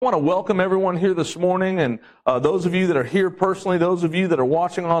I want to welcome everyone here this morning, and those of you that are here personally, those of you that are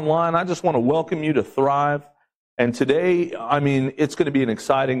watching online, I just want to welcome you to Thrive. And today, it's going to be an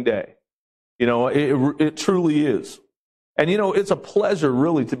exciting day. It truly is. And, it's a pleasure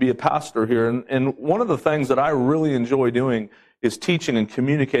really to be a pastor here. And one of the things that I really enjoy doing is teaching and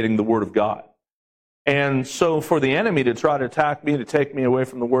communicating the Word of God. And so for the enemy to try to attack me, to take me away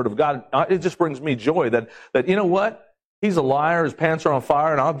from the Word of God, it just brings me joy that you know what? He's a liar, his pants are on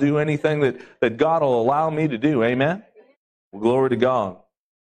fire, and I'll do anything that God will allow me to do. Amen? Well, glory to God.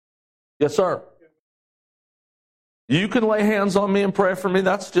 Yes, sir. You can lay hands on me and pray for me.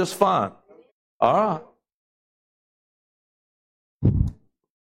 That's just fine. All right. Let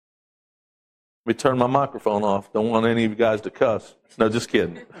me turn my microphone off. Don't want any of you guys to cuss. No, just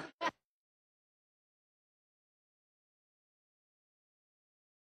kidding.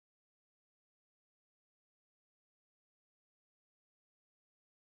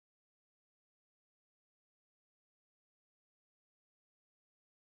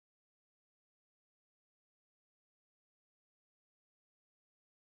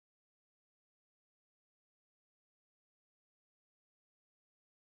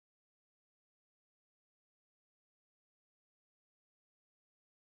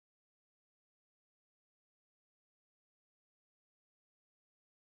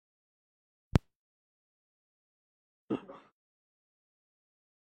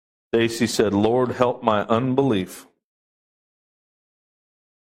 Stacy said, Lord, help my unbelief.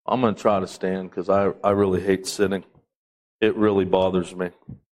 I'm going to try to stand because I really hate sitting. It really bothers me.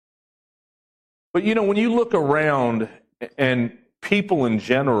 But, when you look around and people in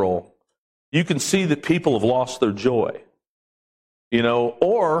general, you can see that people have lost their joy.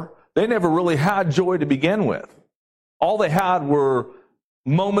 Or they never really had joy to begin with. All they had were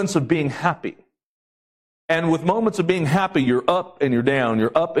moments of being happy. And with moments of being happy, you're up and you're down,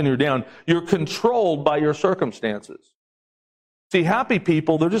 you're up and you're down. You're controlled by your circumstances. See, happy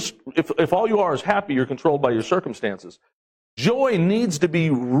people, they're just, if all you are is happy, you're controlled by your circumstances. Joy needs to be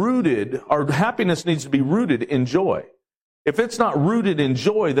rooted, or happiness needs to be rooted in joy. If it's not rooted in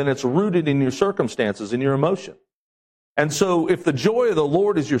joy, then it's rooted in your circumstances, in your emotion. And so if the joy of the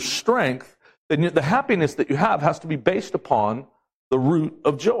Lord is your strength, then the happiness that you have has to be based upon the root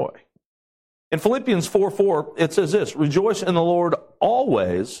of joy. In Philippians 4:4, it says this, rejoice in the Lord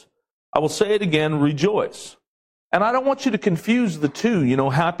always. I will say it again, rejoice. And I don't want you to confuse the two,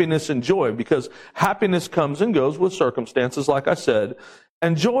 happiness and joy, because happiness comes and goes with circumstances, like I said,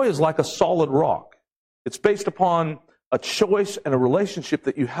 and joy is like a solid rock. It's based upon a choice and a relationship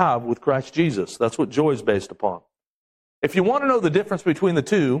that you have with Christ Jesus. That's what joy is based upon. If you want to know the difference between the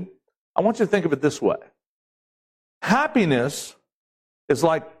two, I want you to think of it this way. Happiness is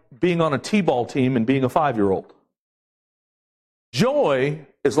like being on a t-ball team and being a 5-year-old. Joy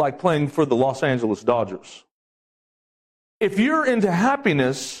is like playing for the Los Angeles Dodgers. If you're into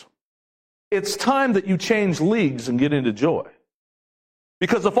happiness, it's time that you change leagues and get into joy.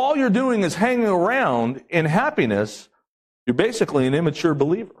 Because if all you're doing is hanging around in happiness, you're basically an immature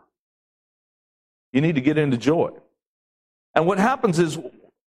believer. You need to get into joy. And what happens is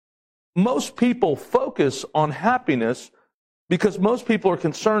most people focus on happiness because most people are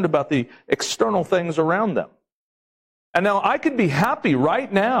concerned about the external things around them. And now I could be happy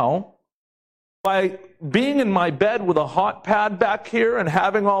right now by being in my bed with a hot pad back here and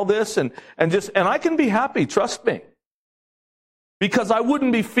having all this and I can be happy, trust me. Because I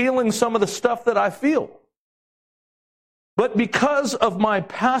wouldn't be feeling some of the stuff that I feel. But because of my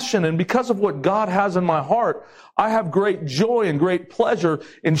passion and because of what God has in my heart, I have great joy and great pleasure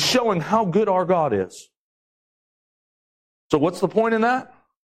in showing how good our God is. So what's the point in that?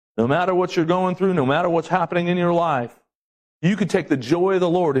 No matter what you're going through, no matter what's happening in your life, you can take the joy of the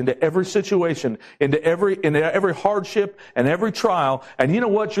Lord into every situation, into every hardship and every trial, and you know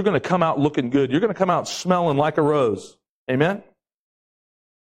what? You're going to come out looking good. You're going to come out smelling like a rose. Amen?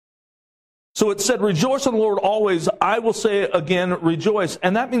 So it said, rejoice in the Lord always. I will say again, rejoice.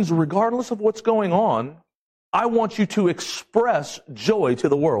 And that means regardless of what's going on, I want you to express joy to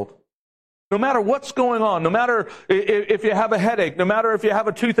the world. No matter what's going on, no matter if you have a headache, no matter if you have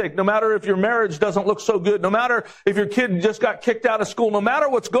a toothache, no matter if your marriage doesn't look so good, no matter if your kid just got kicked out of school, no matter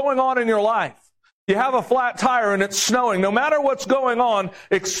what's going on in your life, you have a flat tire and it's snowing, no matter what's going on,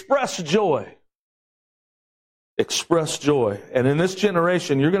 express joy. Express joy. And in this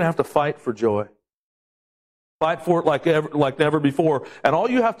generation, you're going to have to fight for joy. Fight for it like never before. And all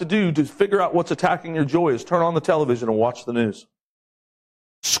you have to do to figure out what's attacking your joy is turn on the television and watch the news.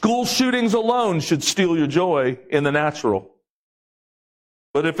 School shootings alone should steal your joy in the natural.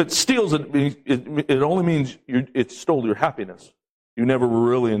 But if it steals it, it only means it stole your happiness. you never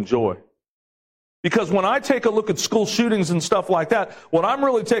really enjoy. Because when I take a look at school shootings and stuff like that, what I'm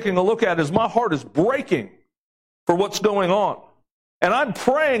really taking a look at is my heart is breaking for what's going on. And I'm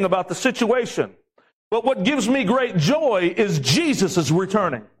praying about the situation. But what gives me great joy is Jesus is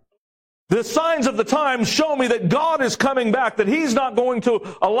returning. The signs of the times show me that God is coming back, that He's not going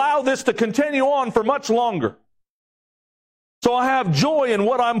to allow this to continue on for much longer. So I have joy in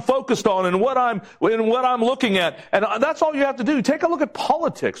what I'm focused on and what I'm looking at. And that's all you have to do. Take a look at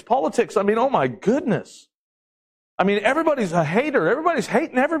politics. Politics, I mean, oh my goodness. I mean, everybody's a hater. Everybody's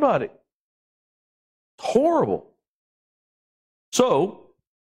hating everybody. It's horrible. So,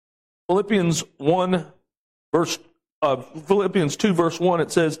 Philippians 2 verse 1,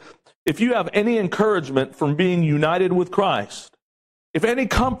 it says, if you have any encouragement from being united with Christ, if any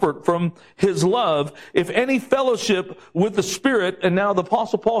comfort from His love, if any fellowship with the Spirit, and now the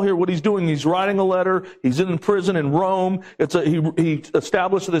Apostle Paul here, what he's doing, he's writing a letter, he's in prison in Rome, he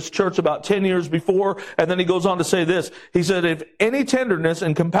established this church about 10 years before, and then he goes on to say this, he said, if any tenderness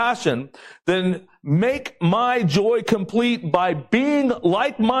and compassion, then make my joy complete by being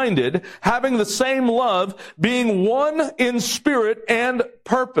like-minded, having the same love, being one in spirit and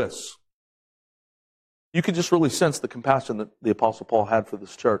purpose. You could just really sense the compassion that the Apostle Paul had for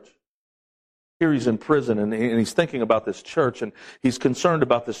this church. Here he's in prison, and he's thinking about this church, and he's concerned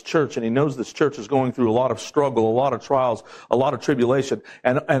about this church, and he knows this church is going through a lot of struggle, a lot of trials, a lot of tribulation,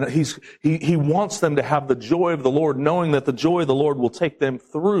 and he wants them to have the joy of the Lord, knowing that the joy of the Lord will take them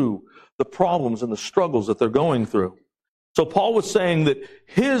through the problems and the struggles that they're going through. So Paul was saying that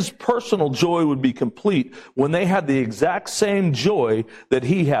his personal joy would be complete when they had the exact same joy that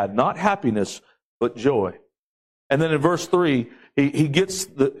he had, not happiness, but joy. And then in verse 3, he gets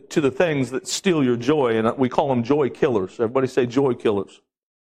to the things that steal your joy, and we call them joy killers. Everybody say joy killers.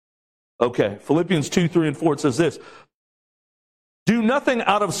 Okay, Philippians 2, 3, and 4, it says this. Do nothing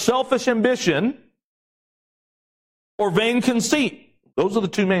out of selfish ambition or vain conceit. Those are the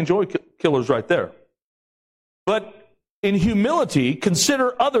two main joy killers right there. But in humility,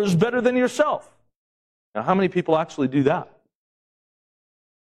 consider others better than yourself. Now, how many people actually do that?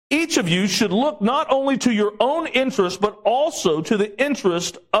 Each of you should look not only to your own interest, but also to the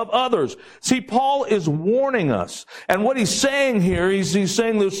interest of others. See, Paul is warning us. And what he's saying here, he's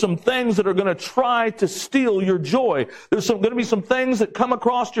saying there's some things that are going to try to steal your joy. There's going to be some things that come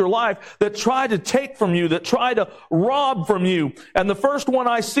across your life that try to take from you, that try to rob from you. And the first one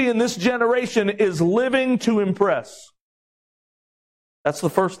I see in this generation is living to impress. That's the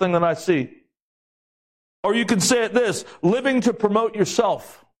first thing that I see. Or you can say it this, living to promote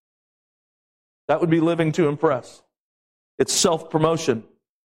yourself. That would be living to impress. It's self-promotion.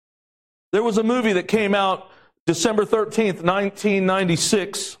 There was a movie that came out December 13th,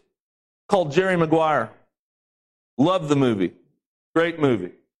 1996, called Jerry Maguire. Loved the movie. Great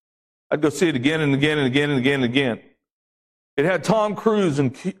movie. I'd go see it again and again and again and again and again. It had Tom Cruise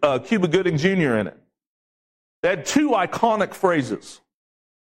and Cuba Gooding Jr. in it. They had two iconic phrases.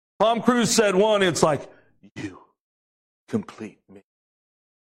 Tom Cruise said one, it's like, you complete me.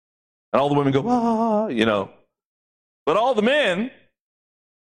 And all the women go, ah, you know. But all the men,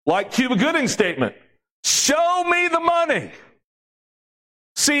 like Cuba Gooding's statement, show me the money.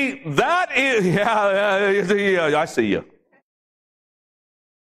 See, that is, yeah, I see you.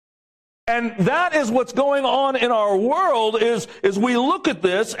 And that is what's going on in our world is we look at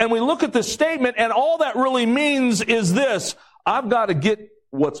this and we look at this statement and all that really means is this, I've got to get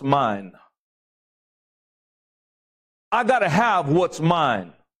what's mine. I've got to have what's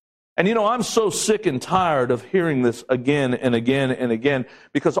mine. And you know, I'm so sick and tired of hearing this again and again and again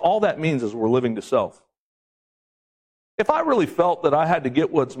because all that means is we're living to self. If I really felt that I had to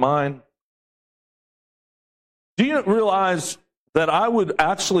get what's mine, do you realize that I would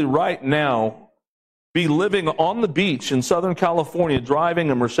actually right now be living on the beach in Southern California driving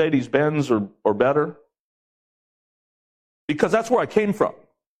a Mercedes-Benz or better? Because that's where I came from.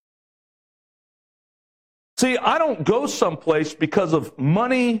 See, I don't go someplace because of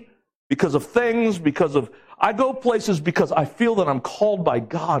money, because of things, I go places because I feel that I'm called by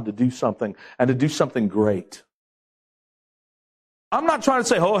God to do something and to do something great. I'm not trying to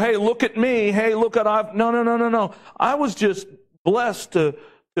say, oh, hey, look at me. Hey, look at No. I was just blessed to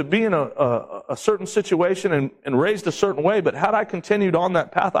be in a certain situation and raised a certain way, but had I continued on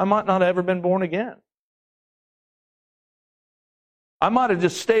that path, I might not have ever been born again. I might have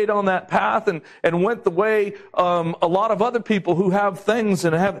just stayed on that path and went the way a lot of other people who have things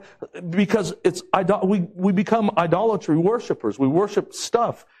and have, because we become idolatry worshipers. We worship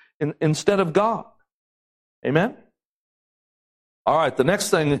stuff instead of God. Amen? All right, the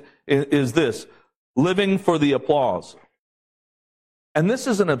next thing is this, living for the applause. And this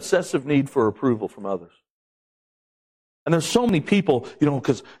is an obsessive need for approval from others. And there's so many people,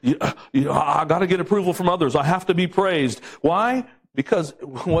 because I got to get approval from others. I have to be praised. Why? Because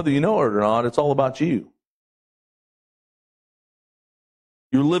whether you know it or not, it's all about you.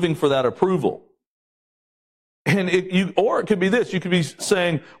 You're living for that approval. And it could be this. You could be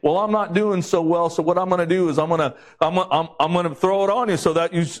saying, well, I'm not doing so well, so what I'm going to do is I'm going to throw it on you so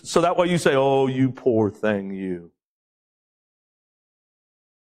that way you say, oh, you poor thing, you.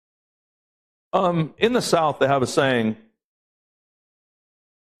 In the South, they have a saying,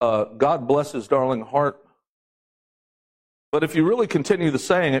 God bless his darling heart. But if you really continue the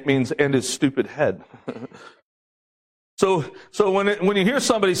saying, it means and his stupid head. So when you hear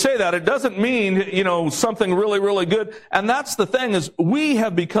somebody say that, it doesn't mean, something really, really good. And that's the thing is we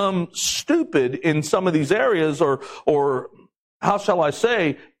have become stupid in some of these areas or how shall I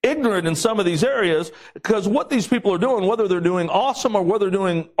say, ignorant in some of these areas, because what these people are doing, whether they're doing awesome or whether they're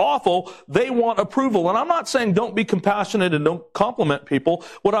doing awful, they want approval. And I'm not saying don't be compassionate and don't compliment people.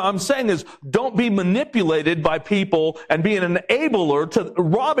 What I'm saying is don't be manipulated by people and be an enabler to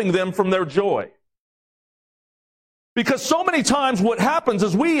robbing them from their joy. Because so many times what happens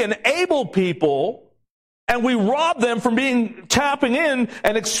is we enable people and we rob them from tapping in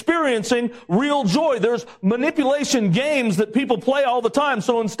and experiencing real joy. There's manipulation games that people play all the time.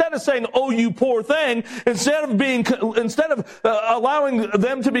 So instead of saying, oh, you poor thing, instead of allowing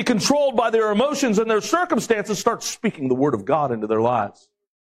them to be controlled by their emotions and their circumstances, start speaking the word of God into their lives.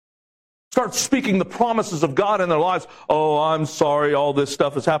 Start speaking the promises of God in their lives. Oh, I'm sorry all this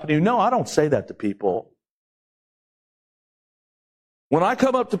stuff is happening to you. No, I don't say that to people. When I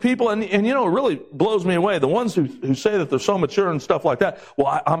come up to people, and it really blows me away, the ones who say that they're so mature and stuff like that,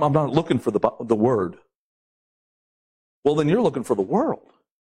 well, I'm not looking for the word. Well, then you're looking for the world.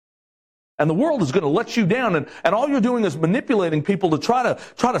 And the world is going to let you down, and all you're doing is manipulating people to try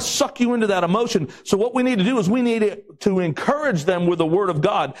to suck you into that emotion. So what we need to do is we need to encourage them with the Word of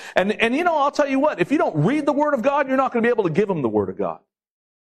God. And I'll tell you what, if you don't read the Word of God, you're not going to be able to give them the Word of God.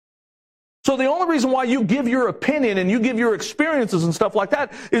 So the only reason why you give your opinion and you give your experiences and stuff like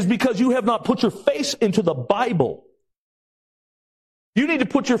that is because you have not put your face into the Bible. You need to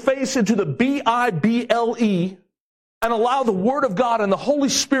put your face into the Bible and allow the Word of God and the Holy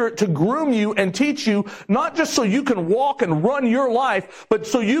Spirit to groom you and teach you, not just so you can walk and run your life, but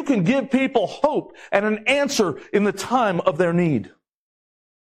so you can give people hope and an answer in the time of their need.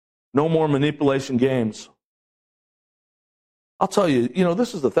 No more manipulation games. I'll tell you,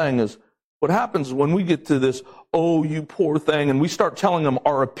 this is the thing is, what happens when we get to this, oh, you poor thing, and we start telling them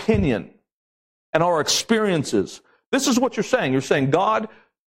our opinion and our experiences. This is what you're saying. You're saying, God,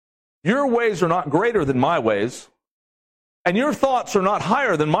 your ways are not greater than my ways, and your thoughts are not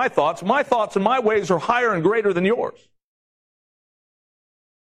higher than my thoughts. My thoughts and my ways are higher and greater than yours.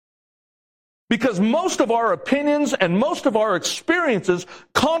 Because most of our opinions and most of our experiences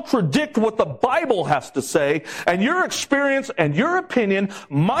contradict what the Bible has to say. And your experience and your opinion,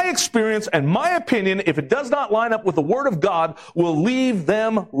 my experience and my opinion, if it does not line up with the Word of God, will leave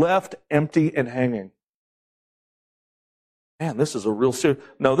them left empty and hanging. Man, this is a real serious...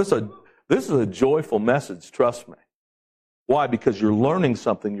 No, this is a joyful message, trust me. Why? Because you're learning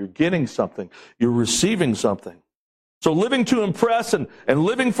something, you're getting something, you're receiving something. So living to impress and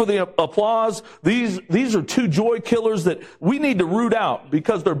living for the applause, these are two joy killers that we need to root out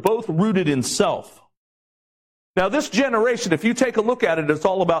because they're both rooted in self. Now this generation, if you take a look at it, it's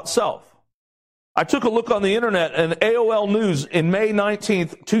all about self. I took a look on the internet and AOL News in May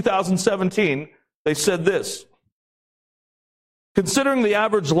 19th, 2017, they said this. Considering the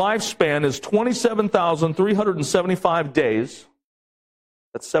average lifespan is 27,375 days,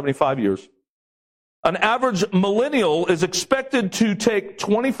 that's 75 years, an average millennial is expected to take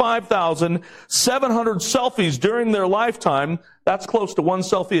 25,700 selfies during their lifetime. That's close to one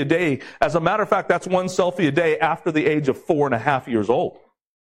selfie a day. As a matter of fact, that's one selfie a day after the age of 4.5 years old.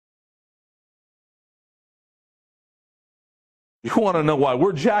 You want to know why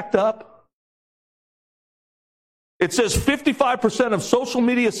we're jacked up? It says 55% of social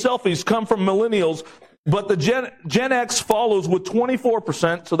media selfies come from millennials, but the Gen X follows with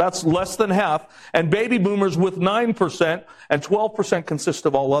 24%, so that's less than half, and baby boomers with 9%, and 12% consist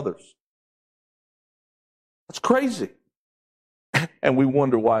of all others. That's crazy. And we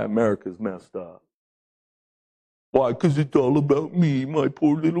wonder why America's messed up. Why? Because it's all about me, my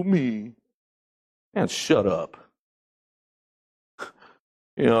poor little me. Man, shut up.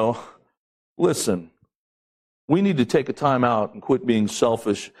 Listen. We need to take a time out and quit being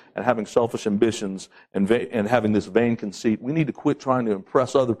selfish and having selfish ambitions and having this vain conceit. We need to quit trying to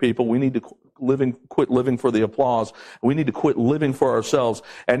impress other people. We need to quit living for the applause. We need to quit living for ourselves.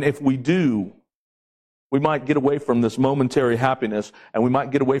 And if we do, we might get away from this momentary happiness, and we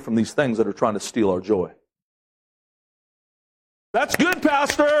might get away from these things that are trying to steal our joy. That's good,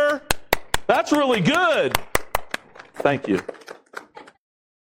 Pastor. That's really good. Thank you.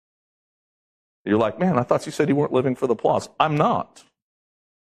 You're like, man, I thought you said you weren't living for the applause. I'm not.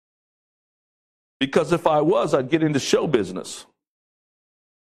 Because if I was, I'd get into show business.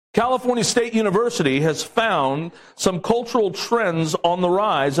 California State University has found some cultural trends on the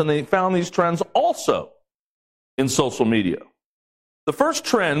rise, and they found these trends also in social media. The first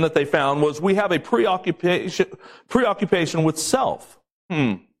trend that they found was we have a preoccupation with self.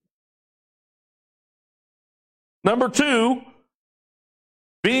 Number 2,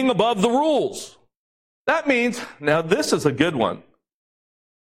 being above the rules. That means, now this is a good one.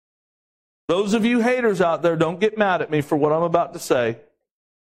 Those of you haters out there, don't get mad at me for what I'm about to say.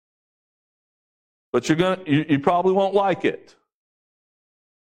 But you probably won't like it.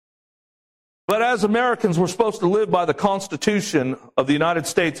 But as Americans, we're supposed to live by the Constitution of the United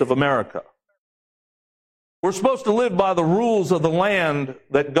States of America. We're supposed to live by the rules of the land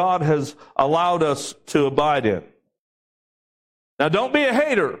that God has allowed us to abide in. Now, don't be a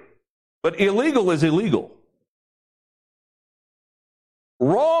hater, but illegal is illegal.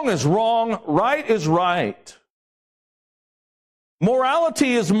 Wrong is wrong, right is right.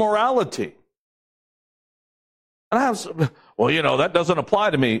 Morality is morality. And that doesn't apply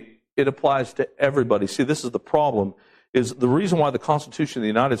to me. It applies to everybody. See, this is the problem, is the reason why the Constitution of the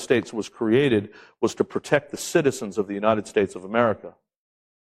United States was created was to protect the citizens of the United States of America.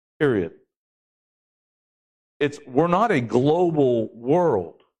 Period. We're not a global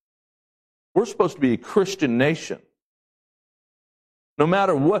world. We're supposed to be a Christian nation. No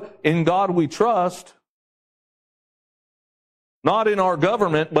matter what, in God we trust, not in our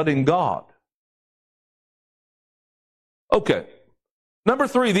government, but in God. Okay. Number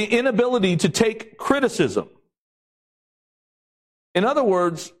 3, the inability to take criticism. In other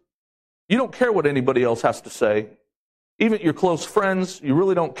words, you don't care what anybody else has to say. Even your close friends, you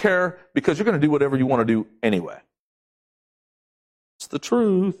really don't care because you're going to do whatever you want to do anyway. It's the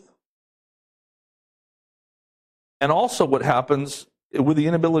truth. And also what happens with the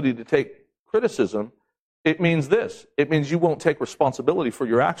inability to take criticism, it means this. It means you won't take responsibility for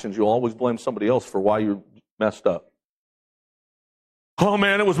your actions. You'll always blame somebody else for why you're messed up. Oh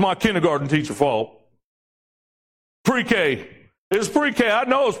man, it was my kindergarten teacher's fault. Pre-K. It was pre-K. I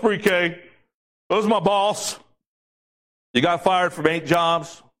know it was pre-K. It was my boss. You got fired from 8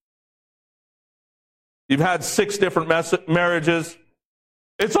 jobs. You've had 6 different marriages.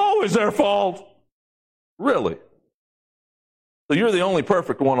 It's always their fault. Really? So you're the only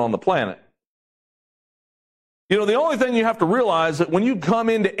perfect one on the planet. The only thing you have to realize is that when you come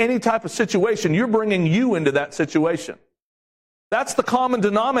into any type of situation, you're bringing you into that situation. That's the common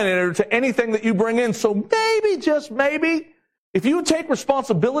denominator to anything that you bring in. So maybe, just maybe, if you take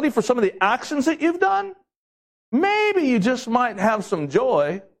responsibility for some of the actions that you've done, maybe you just might have some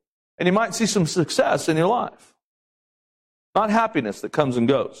joy and you might see some success in your life. Not happiness that comes and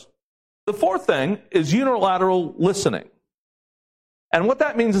goes. The 4th thing is unilateral listening. And what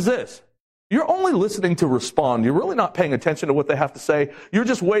that means is this. You're only listening to respond. You're really not paying attention to what they have to say. You're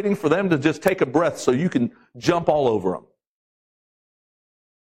just waiting for them to just take a breath so you can jump all over them.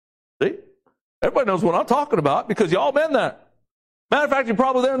 See? Everybody knows what I'm talking about because y'all been there. Matter of fact, you're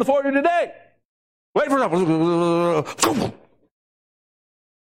probably there in the foyer today. Wait for that.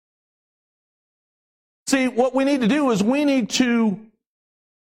 See, what we need to do is we need to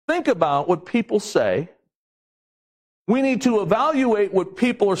think about what people say. We need to evaluate what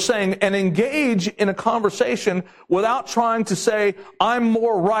people are saying and engage in a conversation without trying to say, I'm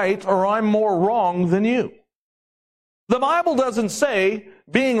more right or I'm more wrong than you. The Bible doesn't say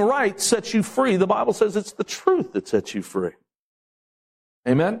being right sets you free. The Bible says it's the truth that sets you free.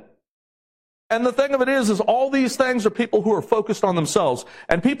 Amen? And the thing of it is all these things are people who are focused on themselves.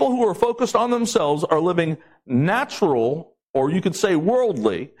 And people who are focused on themselves are living natural, or you could say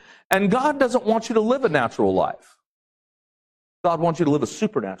worldly. And God doesn't want you to live a natural life. God wants you to live a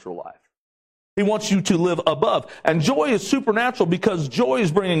supernatural life. He wants you to live above. And joy is supernatural because joy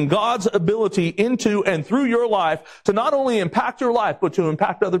is bringing God's ability into and through your life to not only impact your life, but to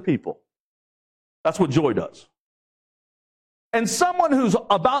impact other people. That's what joy does. And someone who's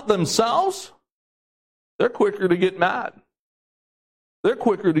about themselves, they're quicker to get mad. They're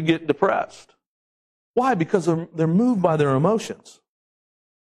quicker to get depressed. Why? Because they're moved by their emotions.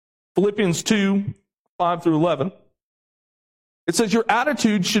 Philippians 2, 5 through 11. It says, your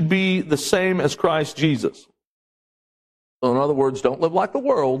attitude should be the same as Christ Jesus. So in other words, don't live like the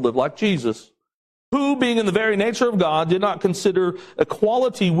world, live like Jesus, who, being in the very nature of God, did not consider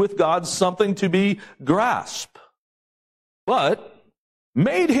equality with God something to be grasped, but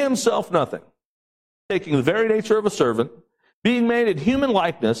made himself nothing, taking the very nature of a servant, being made in human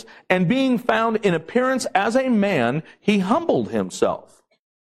likeness, and being found in appearance as a man, he humbled himself.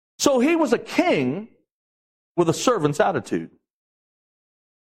 So he was a king with a servant's attitude.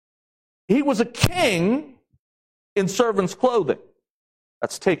 He was a king in servant's clothing.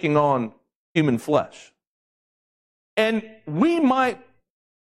 That's taking on human flesh. And we might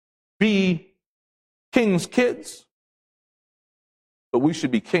be king's kids, but we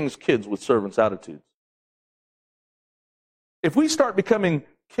should be king's kids with servant's attitudes. If we start becoming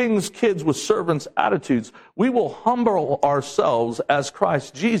king's kids with servant's attitudes, we will humble ourselves as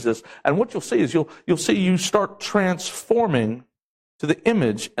Christ Jesus. And what you'll see is you'll see you start transforming to the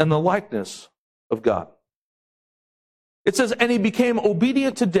image and the likeness of God. It says, and he became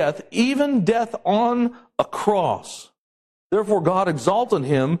obedient to death, even death on a cross. Therefore God exalted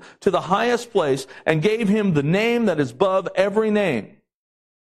him to the highest place and gave him the name that is above every name.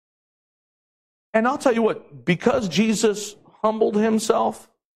 And I'll tell you what, because Jesus humbled himself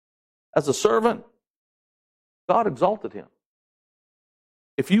as a servant, God exalted him.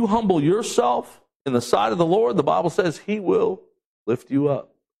 If you humble yourself in the sight of the Lord, the Bible says he will lift you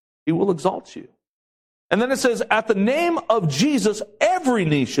up. He will exalt you. And then it says, at the name of Jesus, every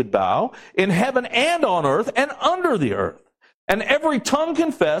knee should bow in heaven and on earth and under the earth. And every tongue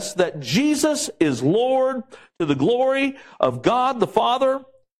confess that Jesus is Lord to the glory of God the Father.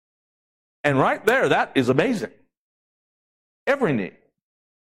 And right there, that is amazing. Every knee,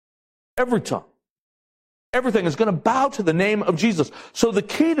 every tongue, everything is going to bow to the name of Jesus. So the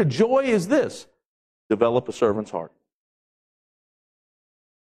key to joy is this: develop a servant's heart.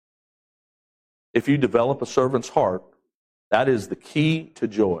 If you develop a servant's heart, that is the key to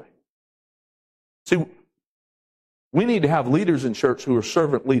joy. See, we need to have leaders in church who are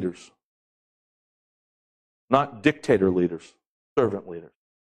servant leaders, not dictator leaders, servant leaders.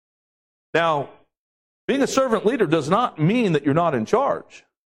 Now, being a servant leader does not mean that you're not in charge.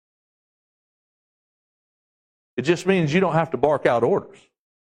 It just means you don't have to bark out orders.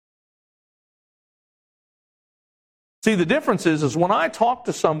 See, the difference is when I talk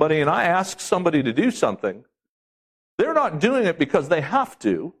to somebody and I ask somebody to do something, they're not doing it because they have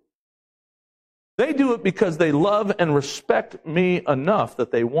to. They do it because they love and respect me enough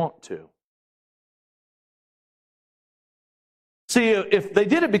that they want to. See, if they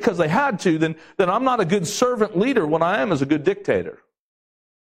did it because they had to, then I'm not a good servant leader when I am as a good dictator.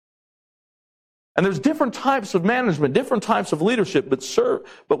 And there's different types of management, different types of leadership,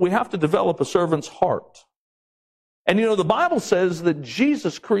 but we have to develop a servant's heart. And you know, the Bible says that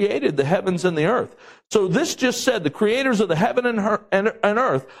Jesus created the heavens and the earth. So this just said the creators of the heaven and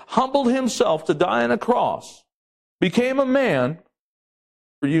earth humbled himself to die on a cross, became a man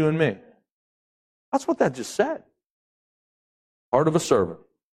for you and me. That's what that just said. Heart of a servant.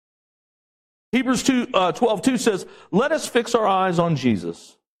 Hebrews 12:2 says, let us fix our eyes on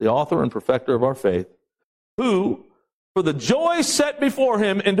Jesus, the author and perfecter of our faith, who, for the joy set before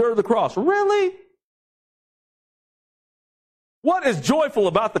him, endured the cross. Really? What is joyful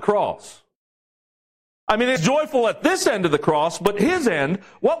about the cross? I mean, it's joyful at this end of the cross, but his end,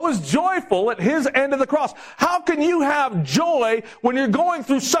 what was joyful at his end of the cross? How can you have joy when you're going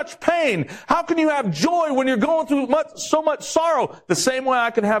through such pain? How can you have joy when you're going through so much sorrow? The same way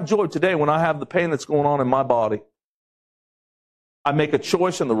I can have joy today when I have the pain that's going on in my body. I make a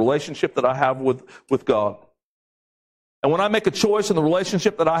choice in the relationship that I have with God. And when I make a choice in the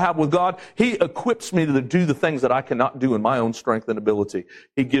relationship that I have with God, he equips me to do the things that I cannot do in my own strength and ability.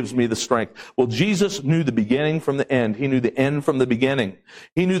 He gives me the strength. Well, Jesus knew the beginning from the end. He knew the end from the beginning.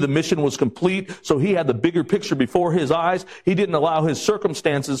 He knew the mission was complete, so he had the bigger picture before his eyes. He didn't allow his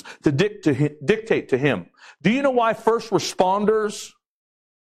circumstances to dictate to him. Do you know why first responders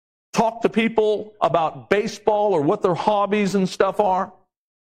talk to people about baseball or what their hobbies and stuff are?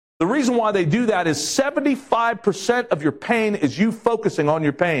 The reason why they do that is 75% of your pain is you focusing on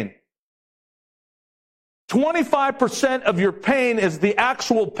your pain. 25% of your pain is the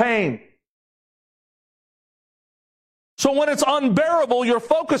actual pain. So when it's unbearable, you're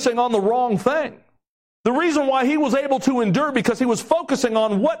focusing on the wrong thing. The reason why he was able to endure, because he was focusing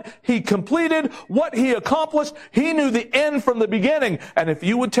on what he completed, what he accomplished. He knew the end from the beginning. And if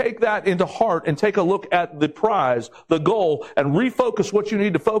you would take that into heart and take a look at the prize, the goal, and refocus what you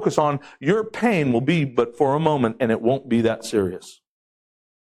need to focus on, your pain will be but for a moment, and it won't be that serious.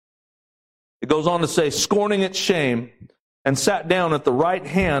 It goes on to say, scorning its shame, and sat down at the right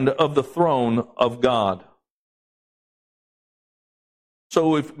hand of the throne of God.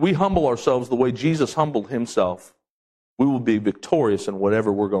 So if we humble ourselves the way Jesus humbled himself, we will be victorious in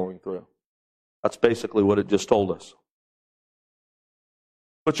whatever we're going through. That's basically what it just told us.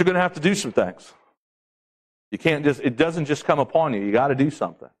 But you're going to have to do some things. You can't just, it doesn't just come upon you. You got to do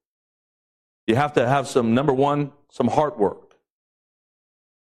something. You have to have some, number one, some heart work.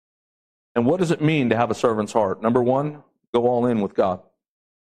 And what does it mean to have a servant's heart? Number one, go all in with God.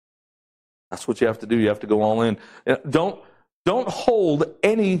 That's what you have to do. You have to go all in. Don't hold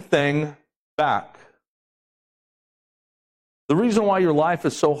anything back. The reason why your life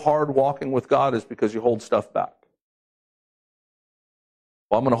is so hard walking with God is because you hold stuff back.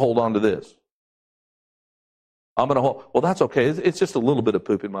 Well, I'm going to hold on to this. I'm going to hold. Well, that's okay. It's just a little bit of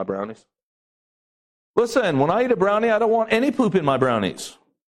poop in my brownies. Listen, when I eat a brownie, I don't want any poop in my brownies.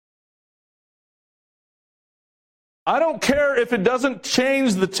 I don't care if it doesn't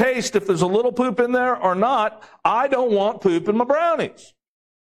change the taste, if there's a little poop in there or not. I don't want poop in my brownies.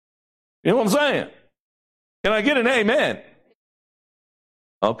 You know what I'm saying? Can I get an amen?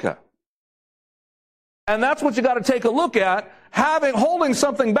 Okay. And that's what you got to take a look at. Holding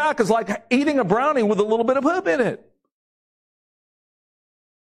something back is like eating a brownie with a little bit of poop in it.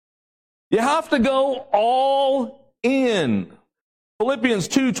 You have to go all in. Philippians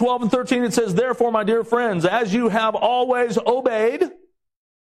 2:12 and 13, it says, "Therefore, my dear friends, as you have always obeyed,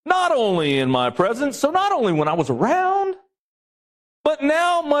 not only in my presence," so not only when I was around, "but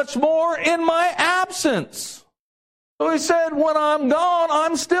now much more in my absence." So he said, when I'm gone,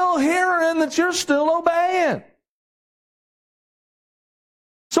 I'm still hearing that you're still obeying.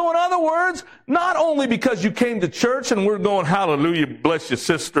 So in other words, not only because you came to church and we're going, hallelujah, bless you,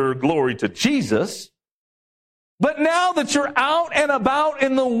 sister, glory to Jesus, but now that you're out and about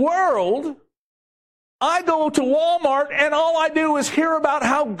in the world, I go to Walmart and all I do is hear about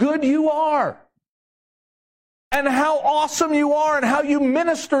how good you are and how awesome you are and how you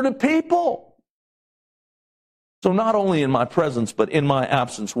minister to people. So not only in my presence, but in my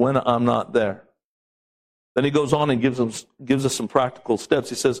absence when I'm not there. Then he goes on and gives us some practical steps.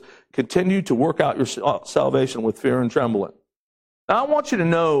 He says, continue to work out your salvation with fear and trembling. Now I want you to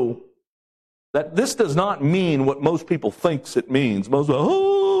know that this does not mean what most people think it means. Most people,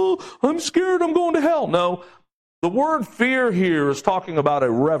 oh, I'm scared, I'm going to hell. No, the word fear here is talking about a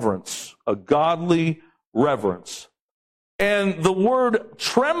reverence, a godly reverence. And the word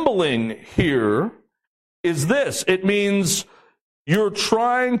trembling here is this. It means you're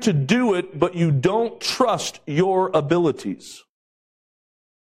trying to do it, but you don't trust your abilities.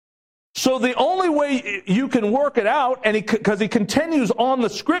 So the only way you can work it out, and because he continues on the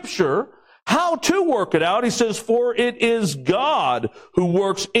scripture, how to work it out, he says, for it is God who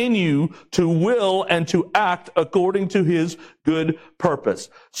works in you to will and to act according to his good purpose.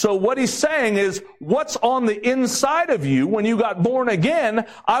 So what he's saying is, what's on the inside of you when you got born again,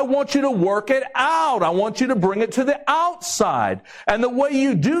 I want you to work it out. I want you to bring it to the outside. And the way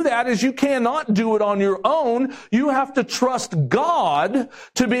you do that is you cannot do it on your own. You have to trust God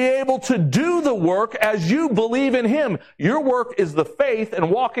to be able to do the work as you believe in him. Your work is the faith,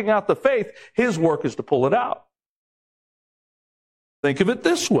 and walking out the faith, his work is to pull it out. Think of it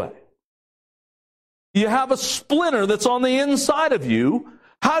this way. You have a splinter that's on the inside of you.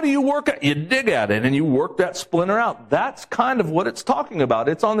 How do you work it? You dig at it and you work that splinter out. That's kind of what it's talking about.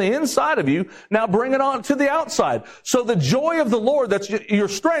 It's on the inside of you. Now bring it on to the outside. So the joy of the Lord, that's your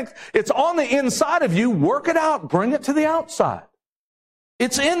strength, it's on the inside of you. Work it out. Bring it to the outside.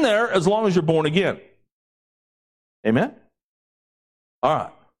 It's in there as long as you're born again. Amen? All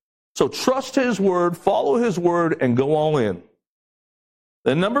right. So trust his word, follow his word, and go all in.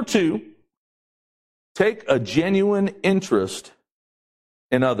 Then number 2, take a genuine interest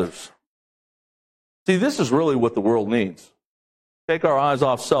in others. See, this is really what the world needs. Take our eyes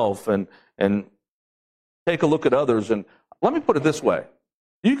off self and take a look at others. And let me put it this way.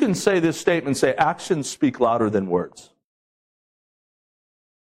 You can say this statement, say, actions speak louder than words.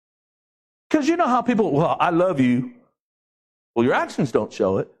 Because you know how people, well, I love you. Well, your actions don't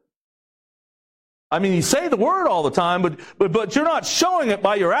show it. I mean, you say the word all the time, but you're not showing it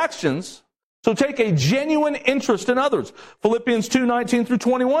by your actions. So take a genuine interest in others. Philippians 2:19 through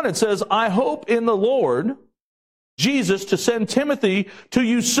 21, it says, I hope in the Lord Jesus to send Timothy to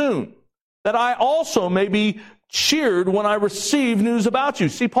you soon, that I also may be cheered when I receive news about you.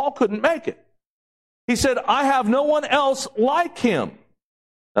 See, Paul couldn't make it. He said, I have no one else like him.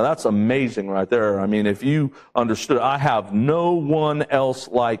 Now that's amazing right there. I mean, if you understood, I have no one else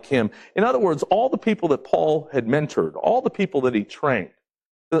like him. In other words, all the people that Paul had mentored, all the people that he trained,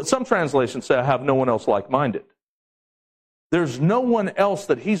 some translations say, I have no one else like-minded. There's no one else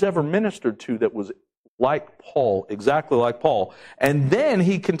that he's ever ministered to that was like Paul, exactly like Paul. And then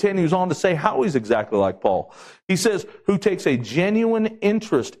he continues on to say how he's exactly like Paul. He says, who takes a genuine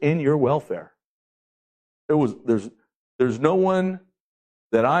interest in your welfare. There's no one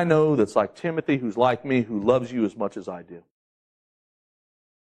that I know that's like Timothy, who's like me, who loves you as much as I do.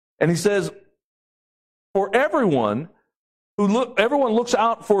 And he says, for everyone looks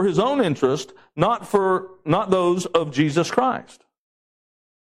out for his own interest, not those of Jesus Christ.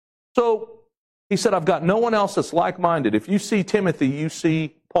 So he said, I've got no one else that's like-minded. If you see Timothy, you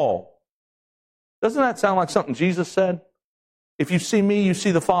see Paul. Doesn't that sound like something Jesus said? If you see me, you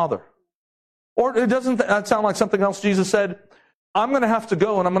see the Father. Or doesn't that sound like something else Jesus said? I'm going to have to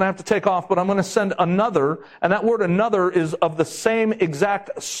go and I'm going to have to take off, but I'm going to send another. And that word another is of the same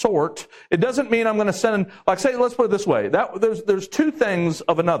exact sort. It doesn't mean I'm going to send, let's put it this way. There's two things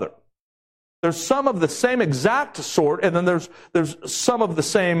of another. There's some of the same exact sort, and then there's some of the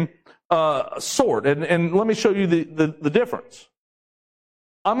same sort. And let me show you the difference.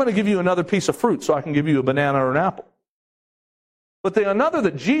 I'm going to give you another piece of fruit so I can give you a banana or an apple. But the another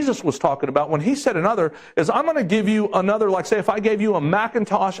that Jesus was talking about when he said another is I'm going to give you another, like say if I gave you a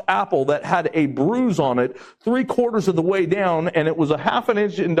Macintosh apple that had a bruise on it 3/4 of the way down and it was a 1/2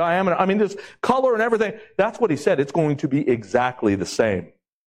 inch in diameter. I mean, this color and everything. That's what he said. It's going to be exactly the same.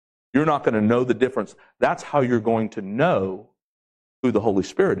 You're not going to know the difference. That's how you're going to know who the Holy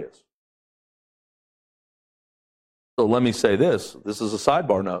Spirit is. So let me say this. This is a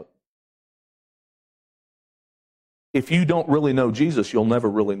sidebar note. If you don't really know Jesus, you'll never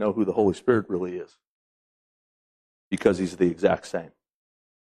really know who the Holy Spirit really is. Because he's the exact same.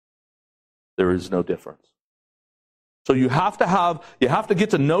 There is no difference. So you have to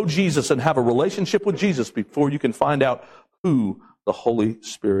get to know Jesus and have a relationship with Jesus before you can find out who the Holy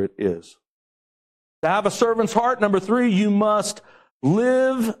Spirit is. To have a servant's heart, number 3, you must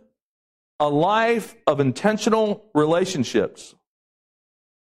live a life of intentional relationships.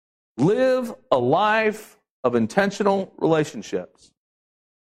 Live a life of intentional relationships.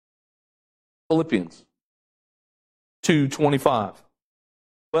 Philippians 2:25.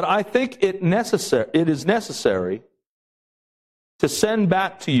 But I think it is necessary to send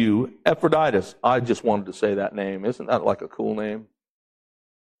back to you Epaphroditus. I just wanted to say that name. Isn't that like a cool name?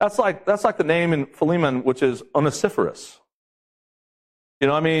 That's like the name in Philemon, which is Onesiphorus. You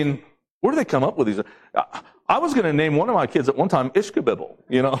know, I mean, where do they come up with these? I was going to name one of my kids at one time Ishkabibble,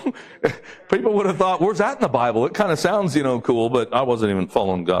 you know. People would have thought, where's that in the Bible? It kind of sounds, cool, but I wasn't even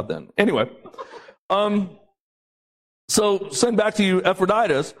following God then. Anyway, so send back to you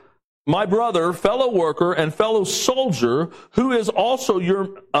Epaphroditus, my brother, fellow worker, and fellow soldier, who is also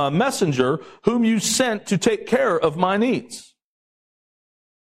your messenger, whom you sent to take care of my needs.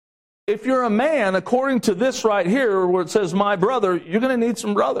 If you're a man, according to this right here, where it says my brother, you're going to need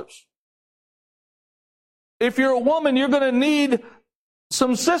some brothers. If you're a woman, you're going to need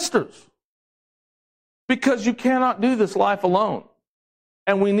some sisters. Because you cannot do this life alone.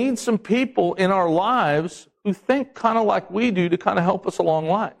 And we need some people in our lives who think kind of like we do to kind of help us along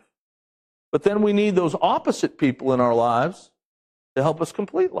life. But then we need those opposite people in our lives to help us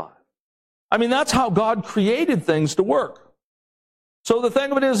complete life. I mean, that's how God created things to work. So the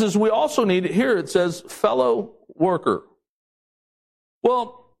thing of it is we also need, here it says, fellow worker.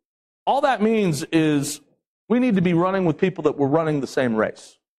 Well, all that means is we need to be running with people that we're running the same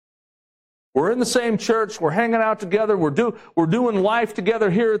race. We're in the same church. We're hanging out together. We're doing life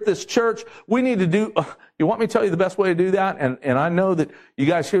together here at this church. We need to do, you want me to tell you the best way to do that? And I know that you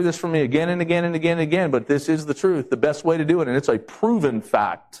guys hear this from me again and again and again and again, but this is the truth. The best way to do it, and it's a proven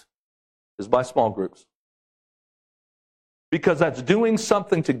fact, is by small groups. Because that's doing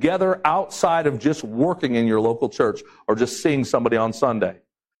something together outside of just working in your local church or just seeing somebody on Sunday.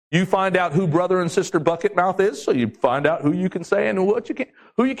 You find out who brother and sister bucket mouth is, so you find out who you can say and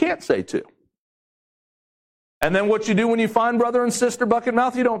who you can't say to. And then what you do when you find brother and sister bucket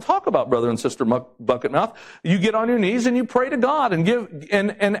mouth, you don't talk about brother and sister bucket mouth. You get on your knees and you pray to God and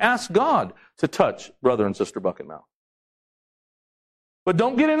and ask God to touch brother and sister bucket mouth. But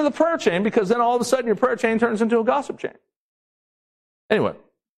don't get into the prayer chain, because then all of a sudden your prayer chain turns into a gossip chain. Anyway.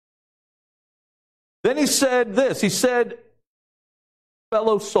 Then he said this. He said,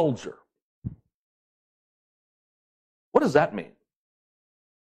 fellow soldier. What does that mean?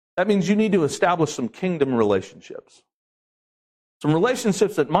 That means you need to establish some kingdom relationships. Some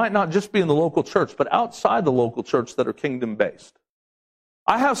relationships that might not just be in the local church, but outside the local church that are kingdom-based.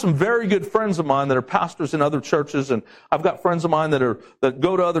 I have some very good friends of mine that are pastors in other churches, and I've got friends of mine that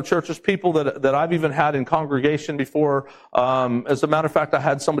go to other churches, people that I've even had in congregation before. As a matter of fact, I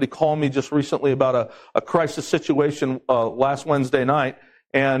had somebody call me just recently about a crisis situation last Wednesday night,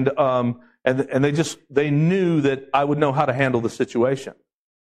 and they knew that I would know how to handle the situation.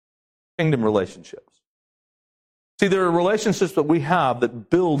 Kingdom relationships. See, there are relationships that we have that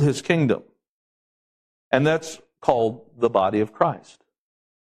build his kingdom. And that's called the body of Christ.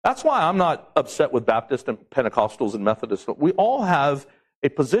 That's why I'm not upset with Baptists and Pentecostals and Methodists. We all have a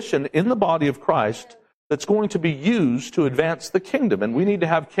position in the body of Christ that's going to be used to advance the kingdom. And we need to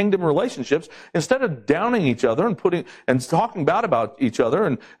have kingdom relationships instead of downing each other and talking bad about each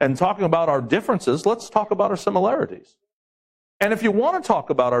other and talking about our differences. Let's talk about our similarities. And if you want to talk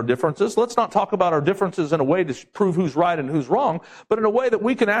about our differences, let's not talk about our differences in a way to prove who's right and who's wrong, but in a way that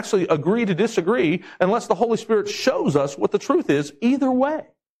we can actually agree to disagree unless the Holy Spirit shows us what the truth is either way,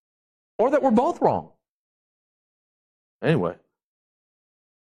 or that we're both wrong. Anyway,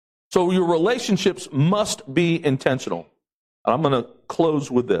 so your relationships must be intentional. And I'm going to close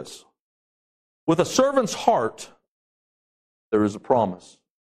with this. With a servant's heart, there is a promise.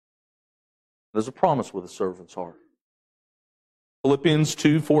 There's a promise with a servant's heart. Philippians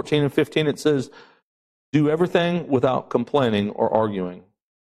 2:14 and 15, it says, do everything without complaining or arguing,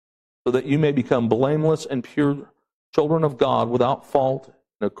 so that you may become blameless and pure children of God without fault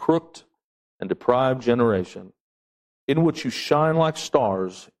in a crooked and deprived generation, in which you shine like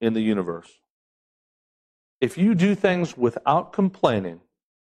stars in the universe. If you do things without complaining,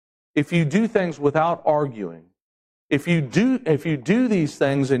 if you do things without arguing, if you do these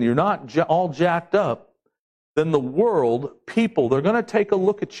things and you're not all jacked up, then the world, people, they're going to take a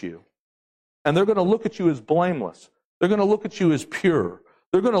look at you. And they're going to look at you as blameless. They're going to look at you as pure.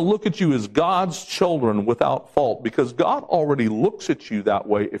 They're going to look at you as God's children without fault, because God already looks at you that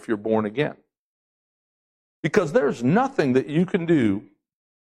way if you're born again. Because there's nothing that you can do,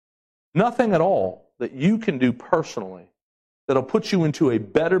 nothing at all that you can do personally that'll put you into a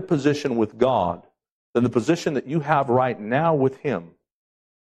better position with God than the position that you have right now with Him,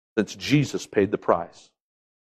 since Jesus paid the price.